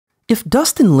If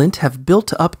dust and lint have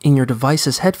built up in your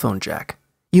device's headphone jack,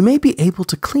 you may be able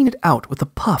to clean it out with a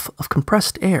puff of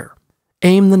compressed air.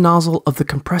 Aim the nozzle of the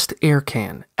compressed air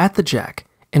can at the jack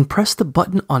and press the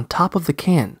button on top of the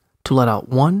can to let out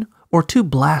 1 or 2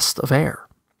 blasts of air.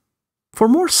 For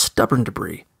more stubborn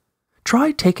debris,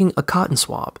 try taking a cotton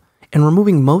swab and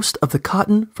removing most of the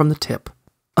cotton from the tip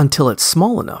until it's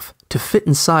small enough to fit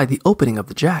inside the opening of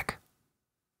the jack.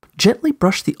 Gently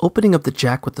brush the opening of the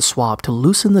jack with the swab to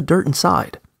loosen the dirt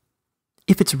inside.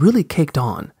 If it's really caked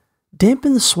on,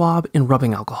 dampen the swab in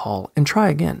rubbing alcohol and try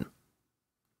again.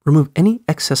 Remove any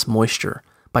excess moisture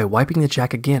by wiping the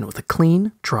jack again with a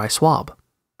clean, dry swab.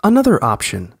 Another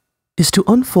option is to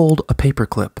unfold a paper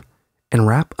clip and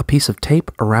wrap a piece of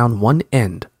tape around one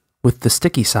end with the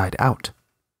sticky side out.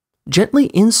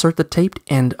 Gently insert the taped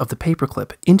end of the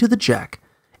paperclip into the jack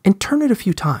and turn it a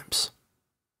few times.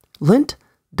 Lint,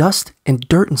 dust, and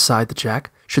dirt inside the jack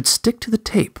should stick to the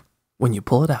tape when you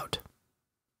pull it out.